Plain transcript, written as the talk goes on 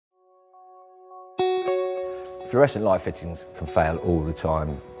Fluorescent light fittings can fail all the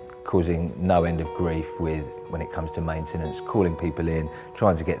time, causing no end of grief when it comes to maintenance, calling people in,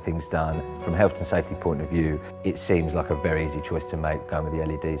 trying to get things done. From a health and safety point of view, it seems like a very easy choice to make going with the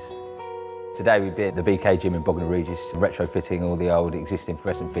LEDs. Today we've been at the VK gym in Bognor Regis, retrofitting all the old existing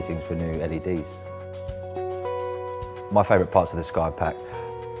fluorescent fittings for new LEDs. My favourite parts of the Skypack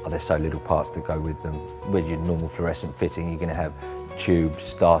are there's so little parts to go with them. With your normal fluorescent fitting, you're going to have tubes,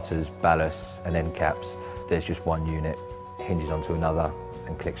 starters, ballasts and end caps. There's just one unit, hinges onto another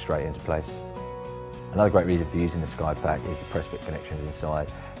and clicks straight into place. Another great reason for using the Skypack is the press fit connections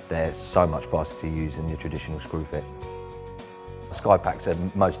inside. They're so much faster to use than your traditional screw fit. Skypacks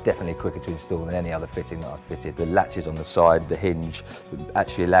are most definitely quicker to install than any other fitting that I've fitted. The latches on the side, the hinge,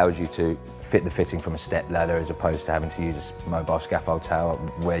 actually allows you to fit the fitting from a step ladder as opposed to having to use a mobile scaffold tower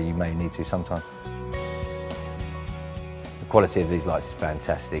where you may need to sometimes. The quality of these lights is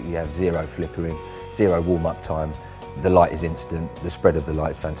fantastic. You have zero flickering, zero warm-up time. The light is instant, the spread of the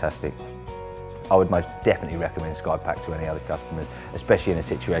light is fantastic. I would most definitely recommend Skypack to any other customers, especially in a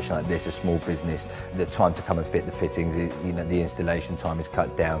situation like this, a small business. The time to come and fit the fittings, the installation time is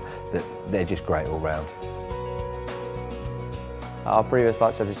cut down. They're just great all round. Our previous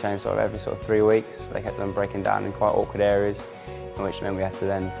lights had to change every 3 weeks. They kept on breaking down in quite awkward areas, which meant we had to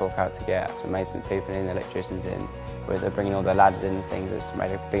then fork out to get some maintenance people in, electricians in, with bringing all the ladders in and things. It's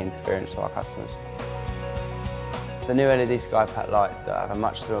made a big interference to our customers. The new LED Skypack lights have a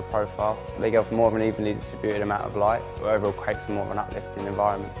much slimmer profile. They go for more of an evenly distributed amount of light, which overall creates more of an uplifting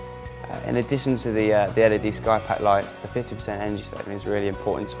environment. In addition to the LED Skypack lights, the 50% energy saving is really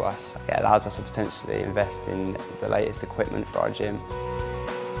important to us. It allows us to potentially invest in the latest equipment for our gym.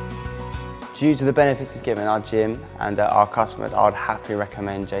 Due to the benefits it's given our gym and our customers, I would happily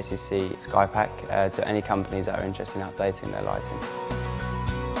recommend JCC Skypack to any companies that are interested in updating their lighting.